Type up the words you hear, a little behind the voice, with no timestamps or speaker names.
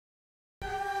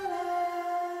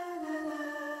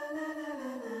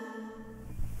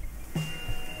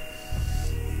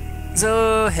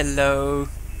So, hello.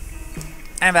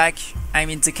 I'm back. I'm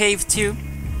in the cave 2.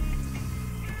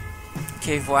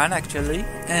 Cave 1 actually.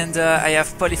 And I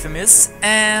have Polyphemus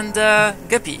and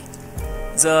Guppy.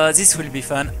 So this will be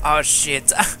fun. Oh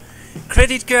shit.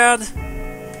 Credit card!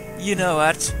 You know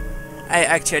what? I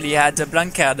actually had a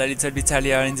blank card a little bit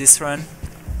earlier in this run.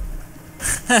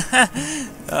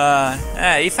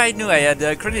 If I knew I had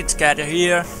a credit card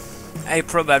here, I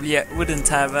probably wouldn't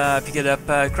have picked up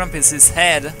Krampus's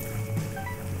head.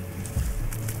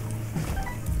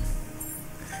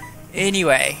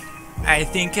 Anyway, I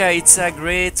think it's a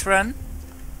great run.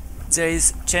 There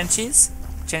is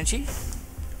Chenchi.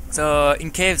 So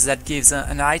in caves that gives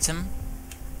an item,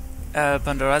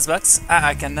 Pandora's box.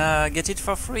 I can get it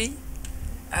for free.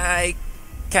 I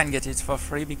can get it for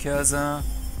free because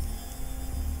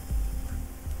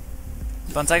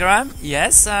pentagram.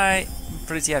 Yes, I'm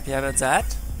pretty happy about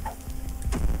that.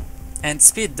 And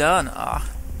speed down. Oh,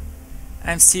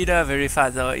 I'm still very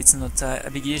fast though. It's not a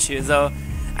big issue though.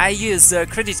 I use the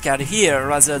credit card here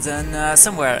rather than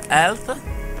somewhere else.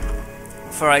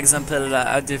 For example,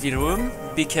 at the Devil Room,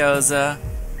 because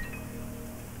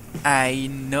I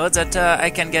know that I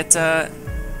can get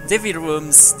Devil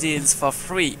Room's deals for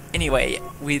free anyway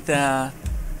with the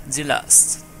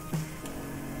Lost.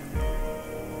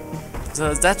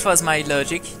 So that was my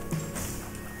logic.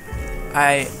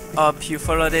 I hope you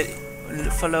followed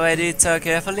it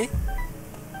carefully.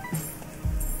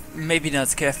 Maybe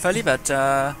not carefully, but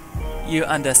you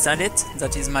understand it.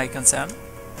 That is my concern.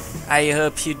 I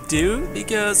hope you do,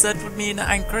 because that would mean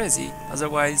I'm crazy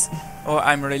otherwise, or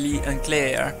I'm really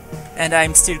unclear, and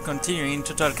I'm still continuing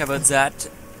to talk about that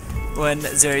when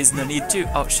there is no need to.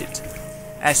 Oh shit,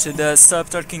 I should stop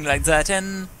talking like that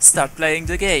and start playing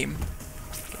the game.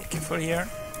 Okay, careful here.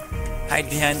 Hide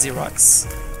behind the rocks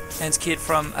and kill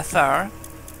from afar.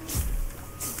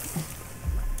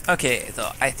 Okay,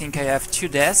 so I think I have 2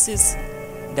 deaths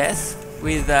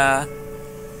with 9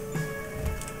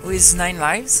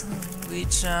 lives,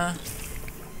 which I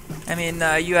mean,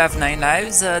 you have 9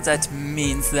 lives. That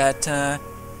means that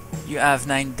you have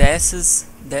 9 deaths.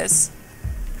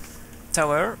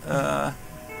 Tower.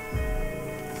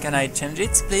 Can I change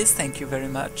it, please? Thank you very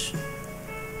much.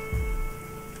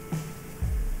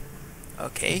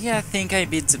 Okay, I think I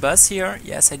beat the boss here.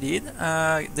 Yes, I did.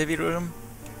 Devil Room.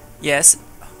 Yes.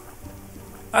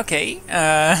 Okay.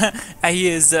 I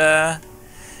used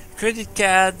credit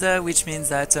card, which means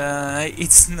that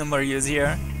it's no more use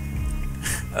here.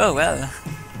 Oh well.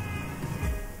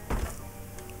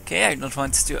 Okay, I don't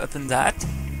want to open that.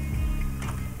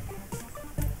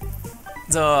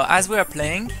 So as we are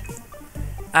playing,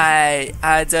 I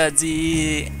had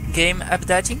the game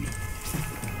updating.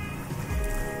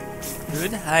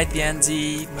 Good. Hide behind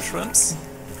the mushrooms.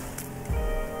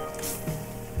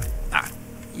 Ah,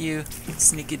 you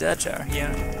sneaky dodger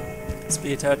here.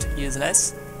 Spirit Heart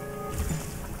useless.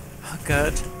 Oh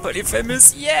god,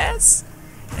 Polyphemus, yes!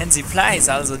 And the flies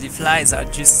also, the flies are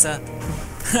just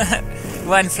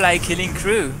one fly killing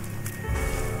crew.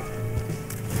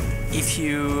 If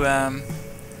you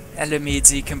allow me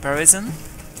the comparison.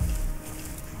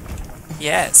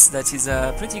 Yes, that is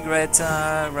a pretty great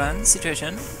run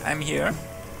situation. I'm here.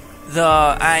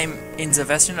 Though I'm in the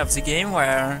version of the game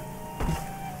where...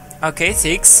 Okay,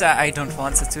 6, I don't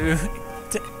want to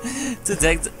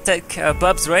take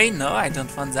Bob's Rain. No, I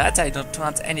don't want that. I don't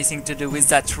want anything to do with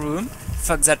that room.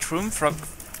 Fuck that room.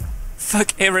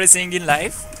 Fuck everything in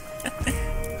life.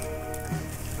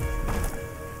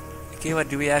 Okay, what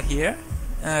do we have here?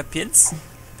 Pills.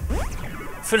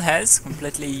 Full health,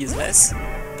 completely useless.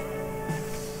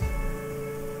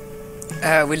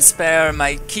 Will spare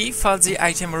my key for the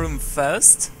item room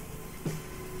first.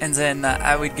 And then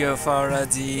I would go for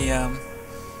the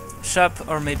shop,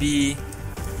 or maybe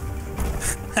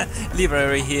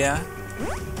library here.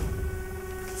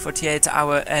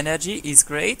 48-hour energy is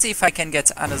great. If I can get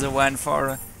another one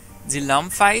for the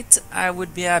lamp fight, I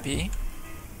would be happy.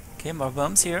 Okay, more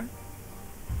bombs here.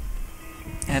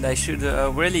 And I should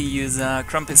really use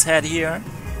Krampus head here.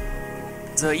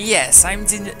 So yes, I'm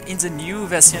in the new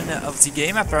version of the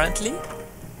game apparently.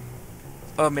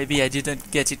 Or maybe I didn't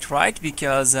get it right,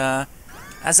 because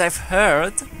as I've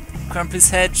heard, Krampus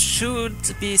head should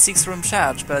be 6-room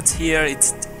charge, but here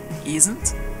it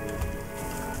isn't.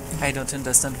 I don't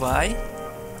understand why.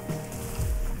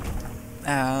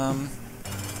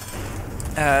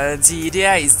 The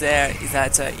idea is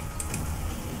that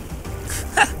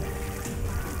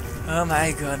oh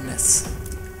my goodness.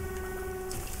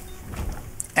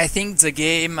 I think the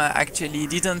game actually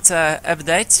didn't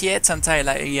update yet until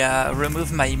I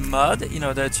removed my mod in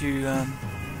order to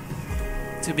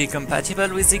be compatible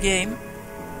with the game.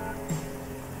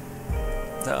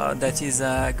 So that is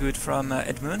good from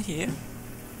Edmund here.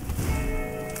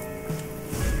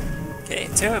 Okay,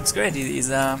 tier upgrade is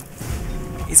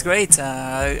great.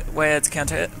 Wired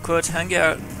counter quote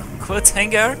hanger.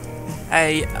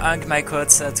 I hung my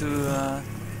quotes to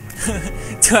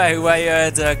to a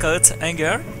wired coat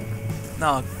hanger.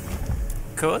 No,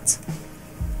 coat.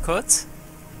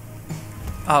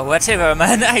 Oh, whatever,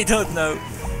 man. I don't know.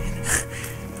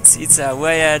 It's a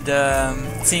wired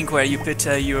thing where you put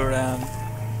your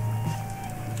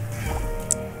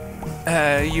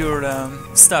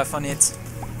stuff on it.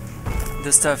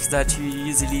 The stuff that you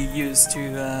usually use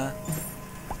to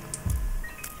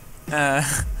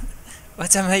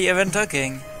what am I even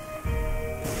talking?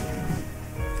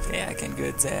 Okay, I can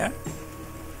go there.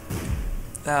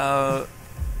 Now,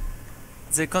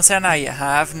 the concern I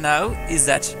have now is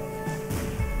that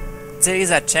there is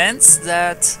a chance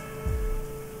that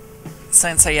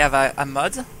since I have a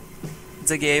mod,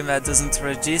 the game doesn't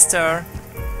register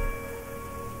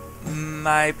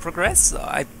my progress, so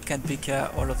I can pick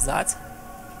all of that.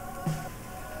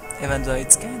 Even though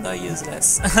it's kinda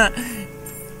useless.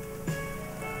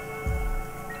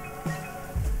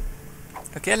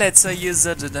 Okay, let's use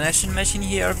the donation machine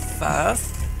here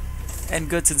first and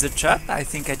go to the shop. I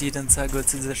think I didn't go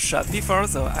to the shop before,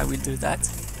 so I will do that.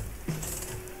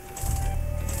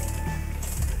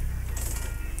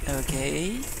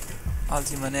 Okay, all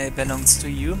the money belongs to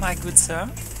you, my good sir.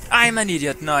 I'm an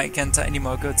idiot, no, I can't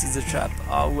anymore go to the shop.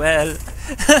 Oh well.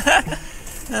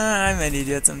 I'm an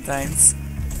idiot sometimes.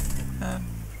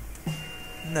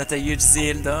 Not a huge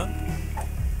deal though.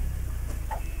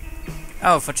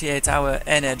 Oh, 48-hour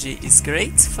energy is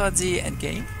great for the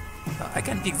endgame. So I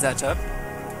can pick that up.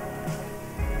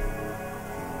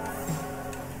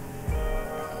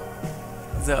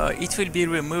 Though it will be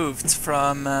removed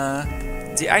from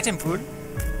the item pool,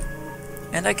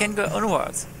 and I can go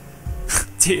onwards.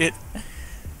 Dude,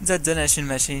 that donation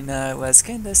machine was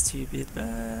kinda stupid,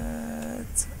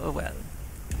 but oh well.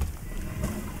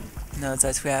 Now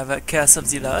that we have a Curse of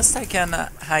the Lost, I can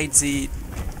hide the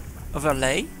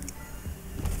overlay.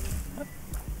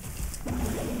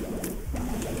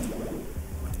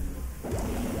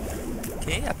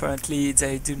 Okay, apparently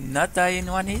they do not die in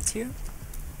one hit here.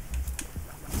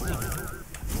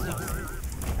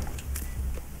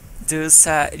 Does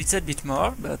a little bit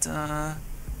more, but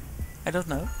I don't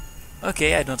know.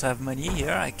 Okay, I don't have money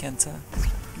here, I can't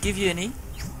give you any.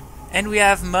 And we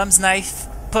have Mom's Knife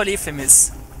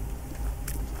Polyphemus.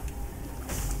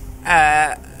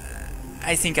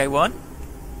 I think I won.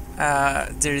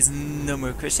 There is no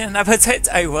more question about it,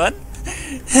 I won.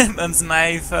 Mom's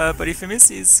Knife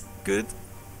Polyphemus is good.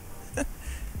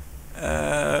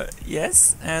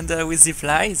 Yes, and with the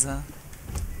flies.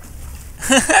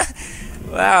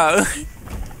 Wow.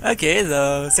 Okay,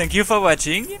 so thank you for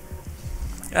watching.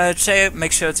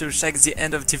 Make sure to check the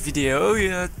end of the video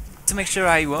to make sure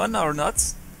I won or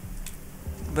not.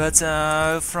 But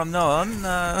from now on,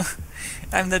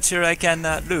 I'm not sure I can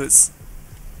lose.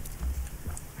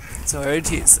 So here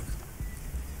it is.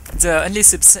 The only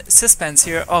suspense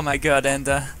here, oh my god, and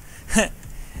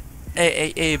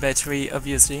AAA battery,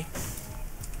 obviously.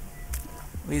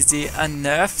 With the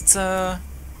unnerved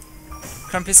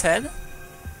Krampus head.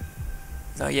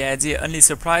 So yeah, the only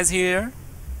surprise here,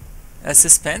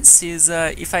 suspense, is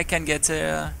if I can get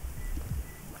to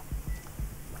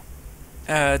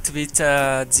beat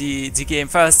the game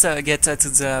first, get to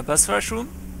the boss rush room,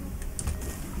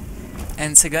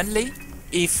 and secondly,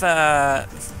 if my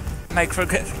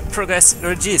progress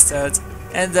registered,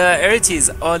 and here it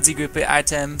is, all the group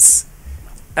items,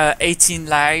 18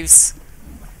 lives,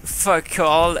 fuck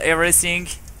all, everything.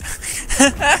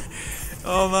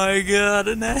 Oh my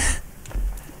god, nah.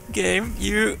 Game,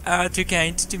 you are too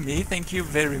kind to me, thank you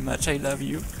very much, I love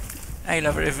you. I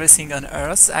love everything on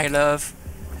earth, I love...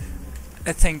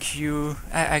 thank you,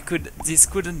 this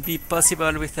couldn't be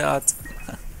possible without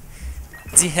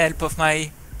the help of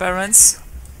my parents,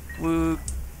 who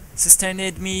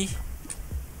sustained me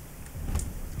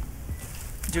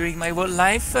during my whole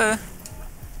life.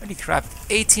 Holy crap,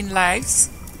 18 lives,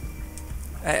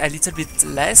 a little bit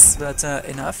less, but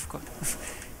enough.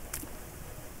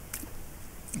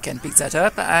 You can pick that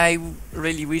up. I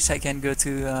really wish I can go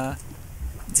to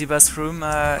the boss room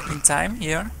in time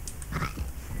here.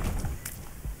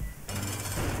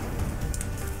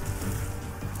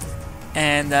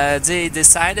 And they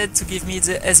decided to give me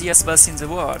the easiest boss in the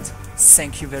world.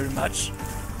 Thank you very much.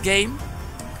 Game,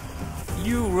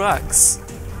 you rocks.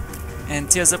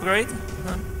 And tears upgrade?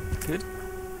 Good.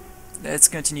 Let's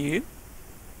continue.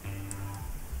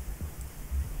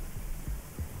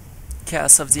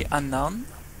 Curse of the Unknown.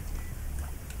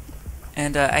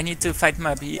 And I need to fight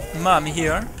my mom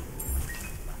here.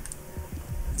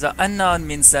 The unknown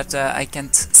means that I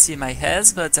can't see my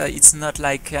health, but it's not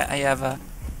like I have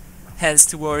health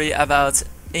to worry about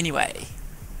anyway.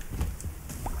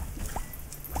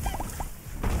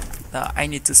 I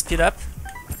need to speed up.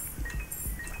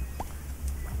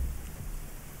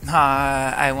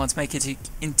 I won't make it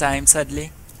in time,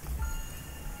 sadly.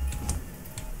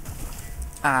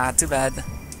 Too bad.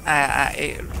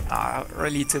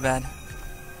 Really too bad.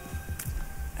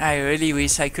 I really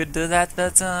wish I could do that,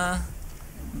 but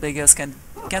beggars can't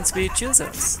be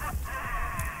choosers.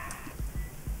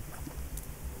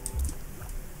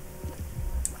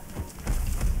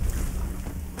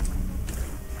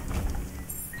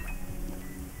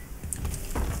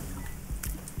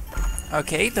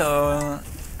 Okay, though,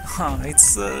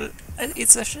 it's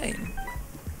a shame.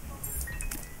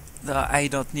 Though I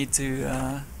don't need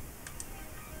to.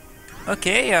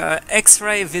 Okay,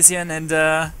 X-ray vision and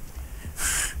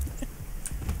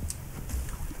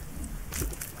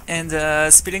and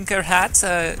Spelunker hat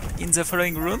in the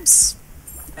following rooms.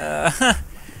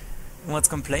 Won't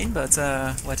complain, but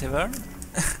whatever.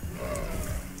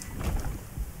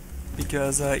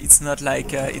 Because it's not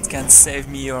like it can save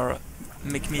me or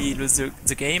make me lose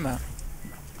the game.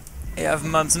 I have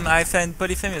Mom's Knife and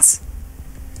Polyphemus.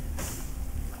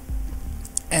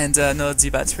 And no the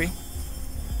battery.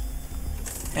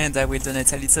 And I will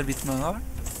donate a little bit more.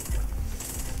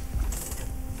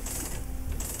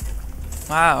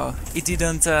 Wow, it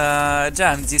didn't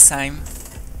jam this time.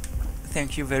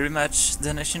 Thank you very much,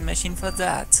 donation machine, for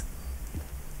that.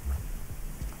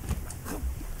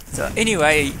 So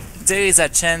anyway, there is a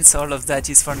chance all of that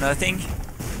is for nothing.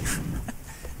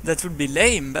 That would be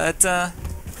lame, but oh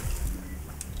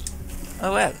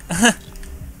well.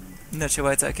 Not sure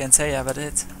what I can say about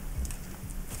it.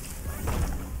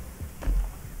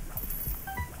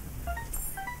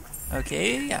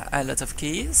 Okay, yeah, a lot of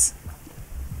keys.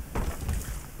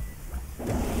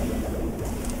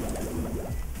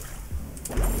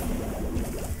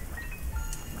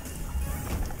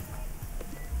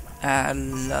 A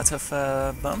lot of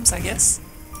bombs, I guess.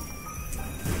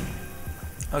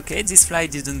 Okay, this fly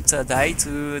didn't die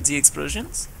to the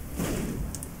explosions.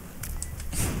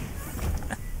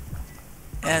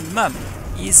 And Mom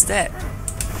is dead.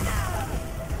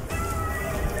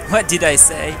 What did I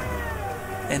say?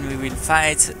 And we will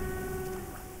fight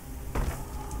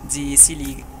the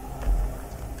silly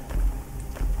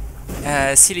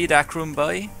darkroom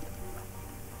boy.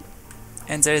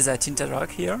 And there is a tinted rock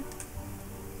here.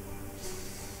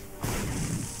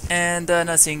 And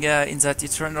nothing in that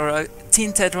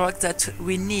tinted rock that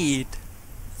we need.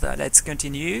 So let's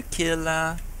continue. Kill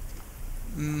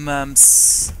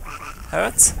Mom's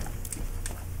hurt.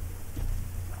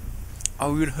 I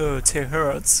will hurt her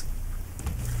hurts.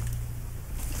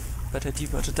 Patati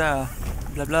patata,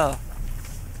 blah blah.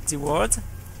 The word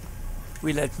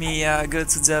will let me go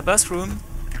to the boss room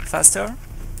faster.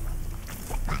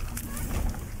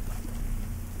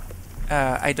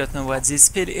 I don't know what this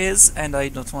speed is, and I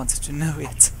don't want to know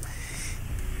it.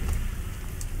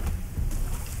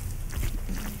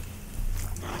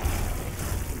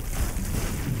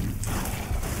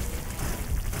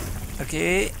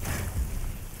 Okay.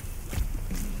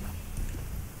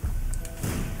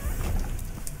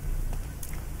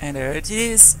 And there it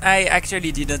is. I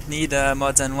actually didn't need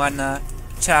more than one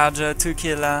charge to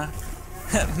kill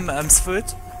Mom's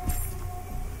foot.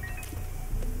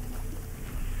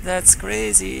 That's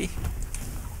crazy.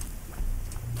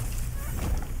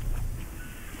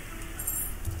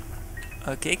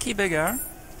 Okay, Keybugger.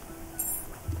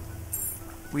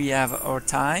 We have our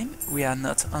time. We are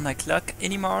not on a clock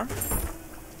anymore.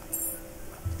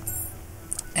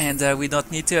 And we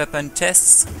don't need to open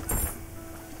chests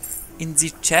in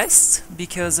the chest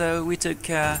because we took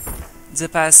the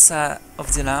pass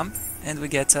of the lamp and we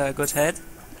get a goat head.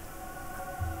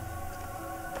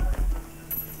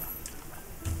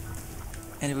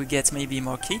 And we get maybe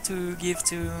more key to give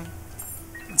to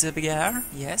the beggar.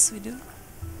 Yes, we do.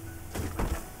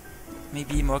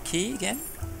 Maybe more key again.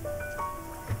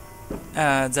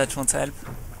 That won't help.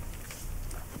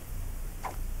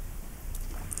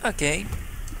 Okay.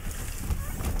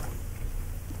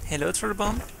 Hello,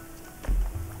 Trollbomb.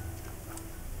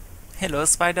 Hello,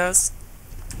 spiders.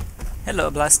 Hello,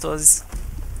 Blastos.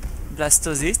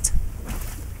 Blastosit.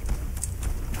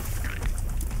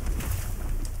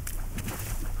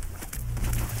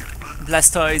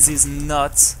 Blastoise is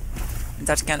not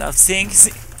that kind of thing.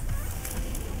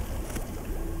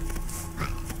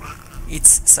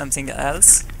 It's something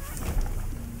else.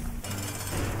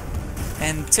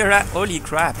 And Terra, holy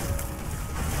crap.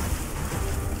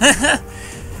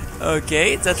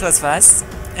 Okay, that was fast.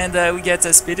 And we get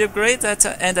a speed upgrade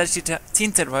and a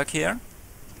tinted rock here.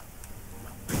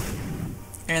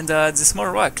 And the small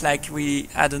rock, like we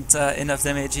hadn't enough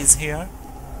damages here.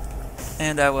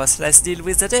 And I was less deal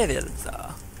with the devil.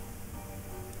 So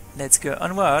let's go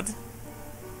onward.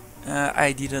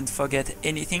 I didn't forget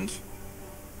anything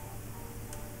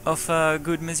of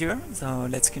good measure, so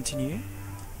let's continue.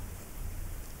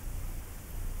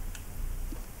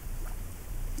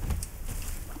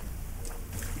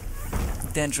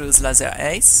 Dangerous laser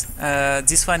ace.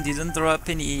 This one didn't drop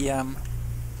any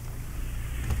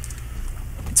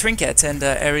trinket, and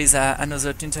there is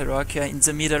another tinted rock in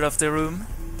the middle of the room.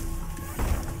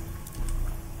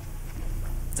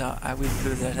 So I will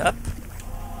blow that up.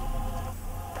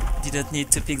 Didn't need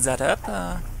to pick that up.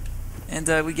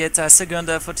 And we get a second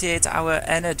 48-hour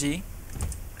energy.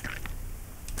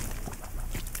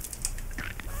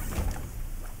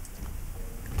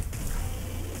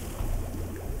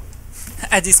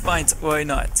 At this point, why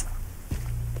not?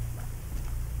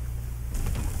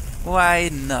 Why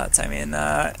not? I mean,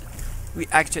 we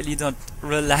actually don't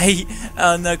rely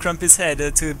on Krampus'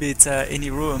 head to beat any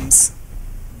rooms.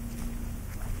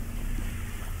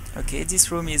 Okay, this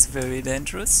room is very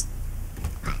dangerous.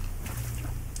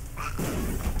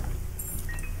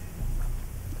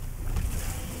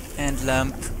 And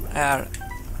lamp are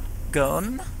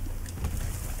gone.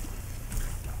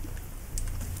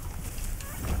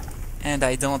 And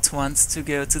I don't want to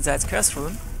go to that curse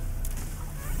room.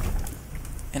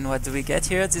 And what do we get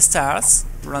here? The stars.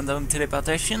 Random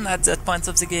teleportation at that point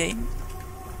of the game.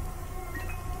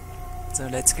 So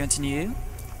let's continue.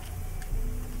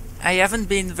 I haven't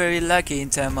been very lucky in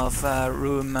terms of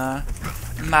room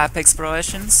map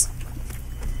explorations.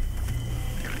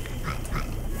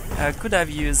 I could have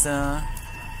used...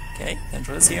 okay,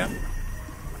 dangerous here.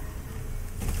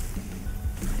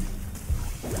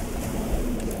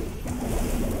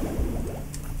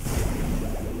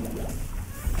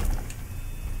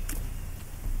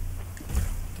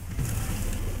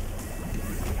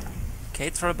 Okay,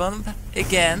 throw a bomb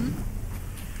again.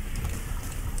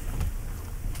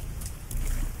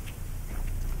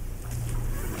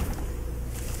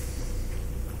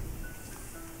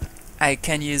 I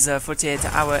can use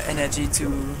 48-hour energy to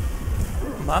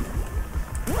mop.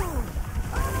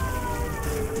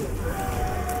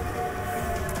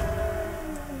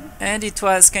 And it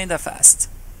was kinda fast.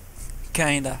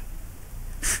 Kinda.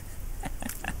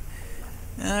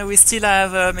 We still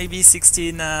have maybe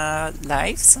 16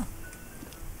 lives.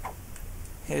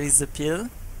 Here is the pill.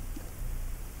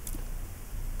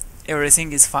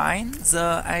 Everything is fine,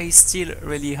 so I still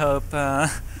really hope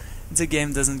the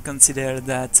game doesn't consider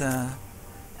that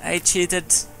I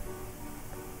cheated,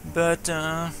 but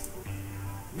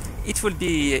it will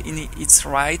be in its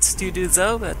right to do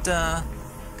so, but I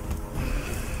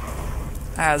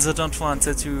also don't want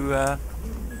to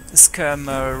scam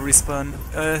respawn,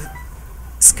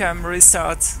 scam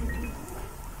restart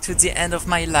to the end of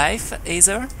my life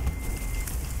either.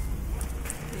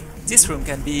 This room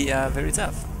can be very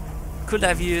tough. Could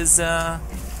have used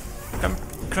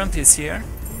Krampus here.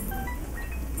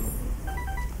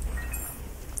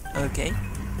 Okay.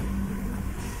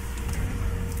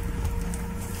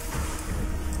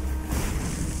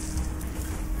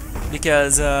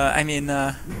 Because, I mean,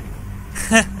 I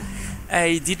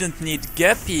didn't need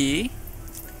Guppy,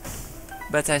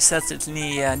 but I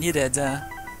certainly needed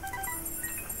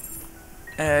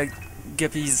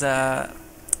Guppy's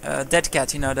dead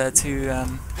cat in order to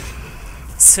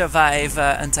survive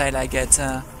until I get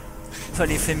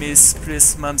Polyphemus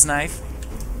plus Mom's Knife.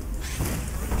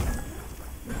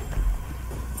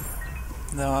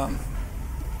 No.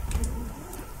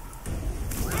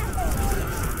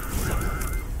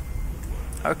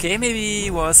 Okay, maybe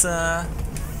it was oh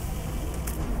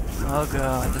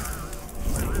god.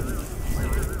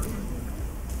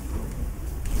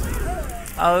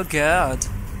 Oh god.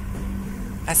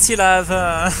 I still have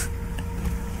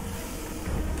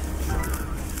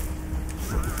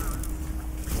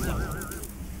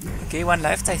okay, one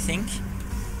left I think.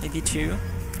 Maybe two.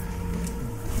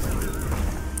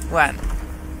 One.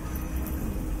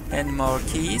 And more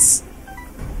keys.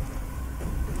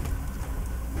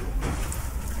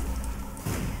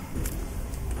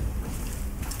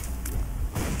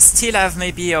 Still have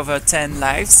maybe over 10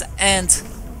 lives, and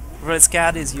Rose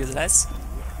card is useless.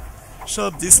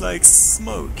 Shop dislikes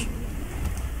smoke.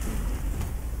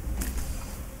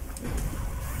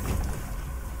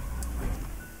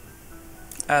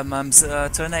 Mom's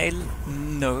toenail?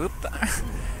 Nope.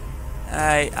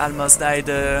 I almost died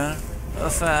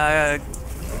of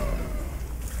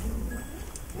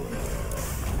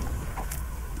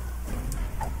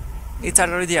It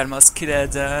already almost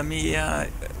killed me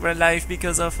real life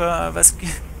because of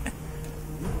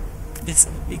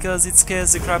because it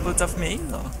scares the crap out of me.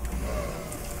 So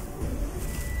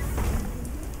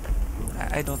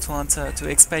I don't want to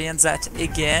experience that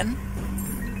again.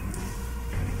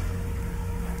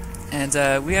 And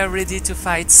we are ready to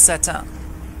fight Satan.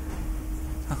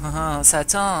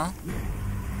 Satan.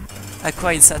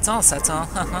 Acquired Satan, Satan.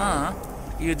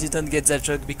 You didn't get that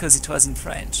joke because it was in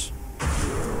French.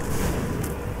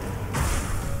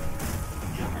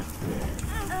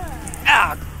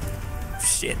 Ah!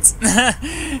 Shit.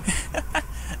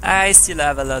 I still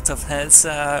have a lot of health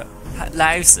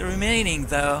lives remaining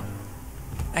though.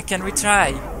 I can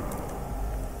retry.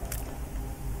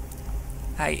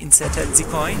 I inserted the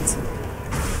point.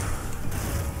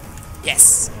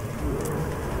 Yes!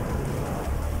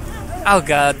 Oh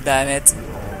god damn it.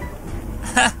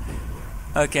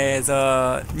 Okay,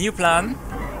 the new plan.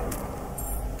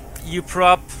 You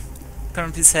prop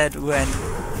currently said when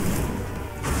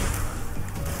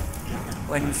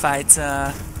we fight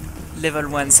level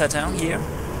 1 Saturn here.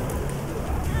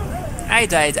 I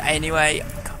died anyway.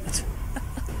 God.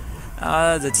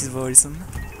 Ah, that is worrisome.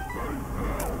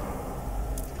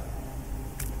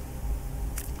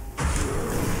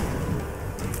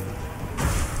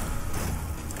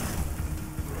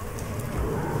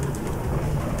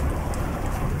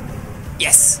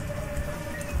 Yes!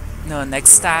 No,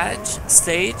 next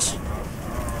stage.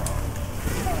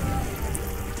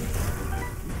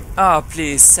 Oh,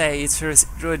 please say it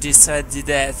registered the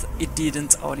death. It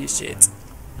didn't, holy shit.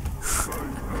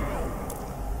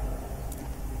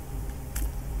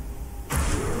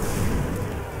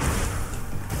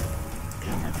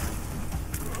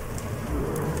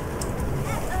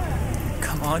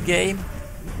 Come on, game.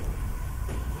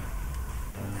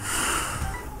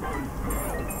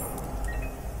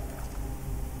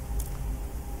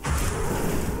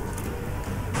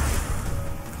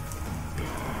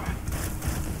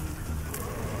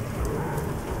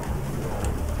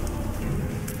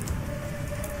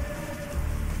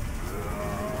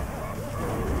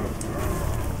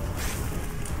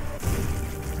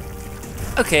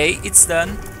 Okay, it's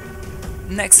done.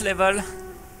 Next level.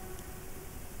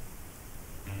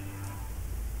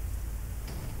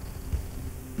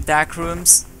 Dark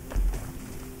rooms.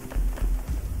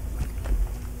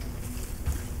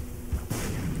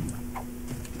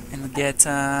 And get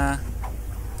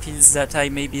pills that I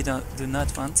maybe do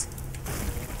not want.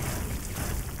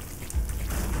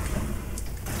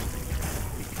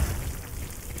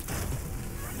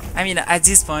 I mean, at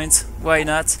this point, why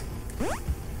not?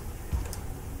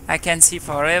 I can see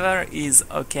forever is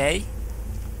okay,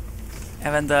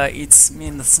 even though it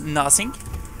means nothing.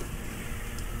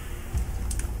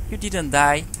 You didn't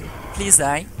die. Please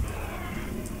die.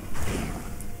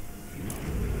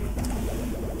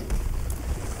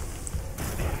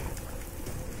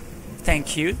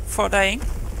 Thank you for dying.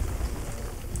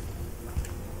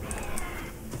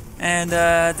 And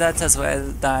that as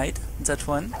well died, that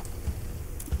one.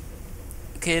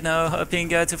 Okay, now hoping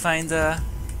to find the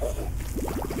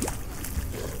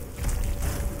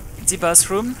boss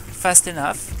room fast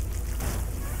enough.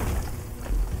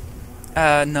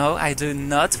 No, I do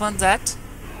not want that.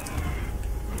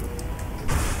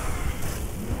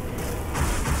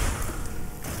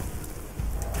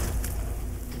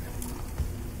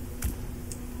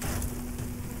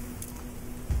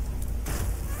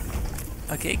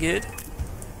 Okay, good.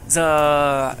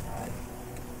 The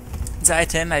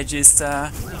item I just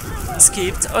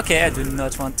skipped. Okay, I do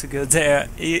not want to go there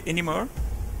anymore.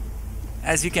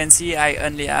 As you can see, I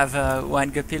only have one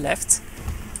guppy left.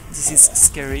 This is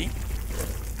scary.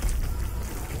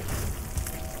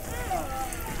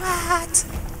 What?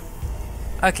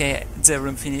 Okay, the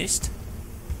room finished.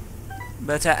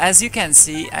 But as you can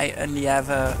see, I only have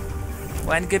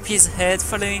one guppy's head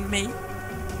following me,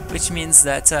 which means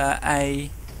that I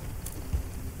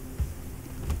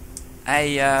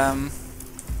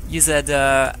used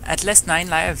at least 9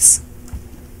 lives.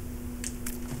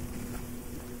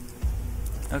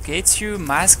 Okay, it's you,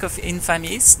 Mask of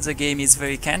Infamies. The game is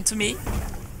very kind to me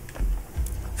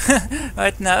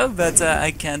right now, but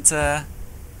I can't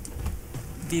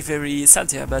be very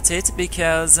salty about it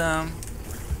because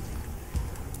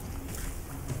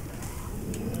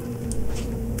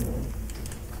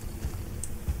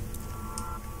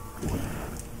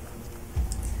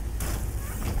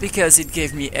it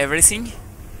gave me everything.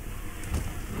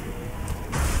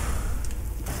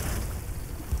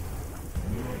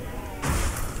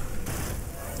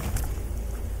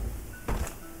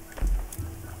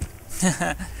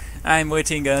 I'm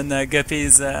waiting on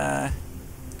Guppy's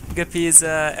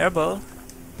herbal.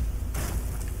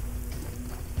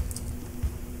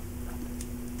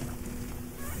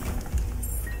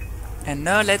 And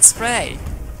now let's pray.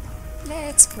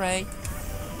 Let's pray.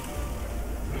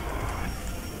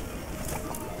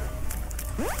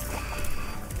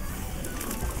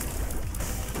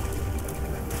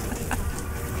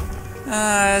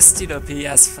 Still OP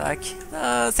as fuck.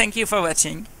 Thank you for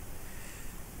watching.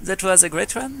 That was a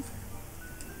great run.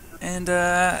 And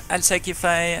I'll check if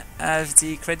I have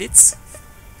the credits.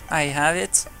 I have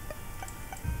it.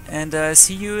 And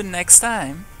see you next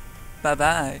time. Bye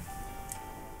bye.